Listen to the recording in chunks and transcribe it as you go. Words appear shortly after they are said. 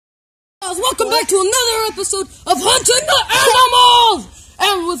guys, welcome back to another episode of Hunting the Animals!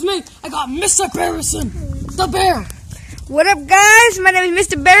 And with me, I got Mr. Barrison, the bear. What up, guys? My name is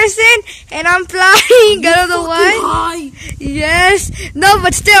Mr. Barrison, and I'm flying out of the way. Yes. No,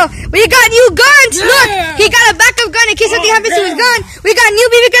 but still, we got new guns. Yeah. Look, he got a backup gun in case something happens to his gun. We got new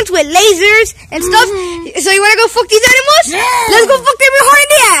BB guns with lasers and stuff. So you want to go fuck these animals? Yeah. Let's go fuck them real hard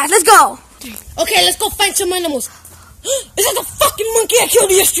in the ass. Let's go. Okay, let's go find some animals. Is that the fucking monkey I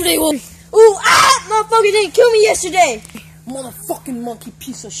killed yesterday? Ooh, motherfucker didn't kill me yesterday. Motherfucking monkey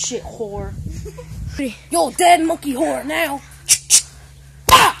piece of shit whore. Yo, dead monkey whore now.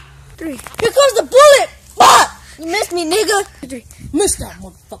 Here comes the bullet. You missed me, nigga. Missed that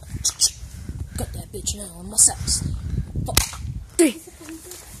motherfucker. Got that bitch now on my sacks.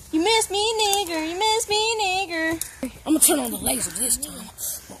 You missed me, nigger. You missed me, nigger. I'm gonna turn on the laser this time.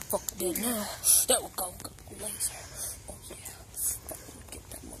 Motherfucker dead now. There we go. Got the laser. Oh yeah. Get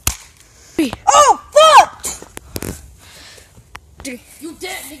that motherfucker. Oh fuck! You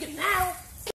dead, nigga, now.